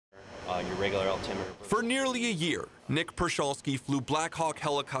your regular altimeter. For nearly a year, Nick Pershulsky flew Black Hawk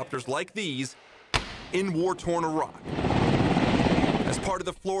helicopters like these in war-torn Iraq. As part of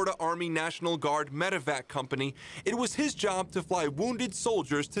the Florida Army National Guard Medevac Company, it was his job to fly wounded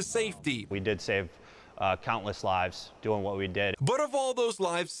soldiers to safety. We did save countless lives doing what we did. But of all those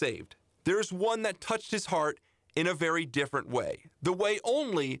lives saved, there's one that touched his heart in a very different way, the way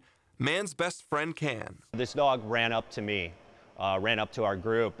only man's best friend can. This dog ran up to me, ran up to our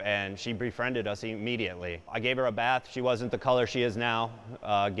group, and she befriended us immediately. I gave her a bath. She wasn't the color she is now.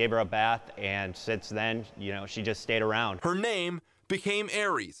 Gave her a bath, and since then, you know, she just stayed around. Her name became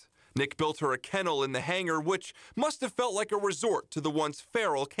Aries. Nick built her a kennel in the hangar, which must have felt like a resort to the once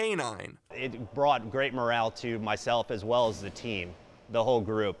feral canine. It brought great morale to myself as well as the team, the whole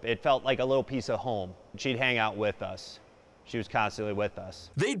group. It felt like a little piece of home. She'd hang out with us. She was constantly with us.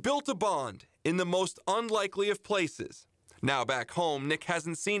 They'd built a bond in the most unlikely of places. Now back home, Nick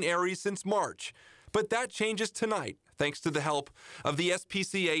hasn't seen Aries since March, but that changes tonight, thanks to the help of the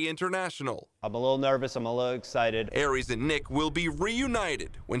SPCA International. I'm a little nervous, I'm a little excited. Aries and Nick will be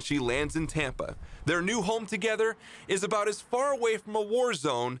reunited when she lands in Tampa. Their new home together is about as far away from a war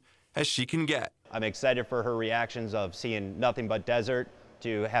zone as she can get. I'm excited for her reactions of seeing nothing but desert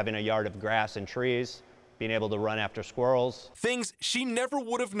to having a yard of grass and trees, being able to run after squirrels. Things she never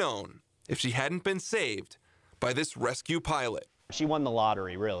would have known if she hadn't been saved by this rescue pilot. She won the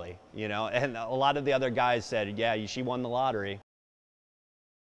lottery, really, you know, and a lot of the other guys said, yeah, she won the lottery.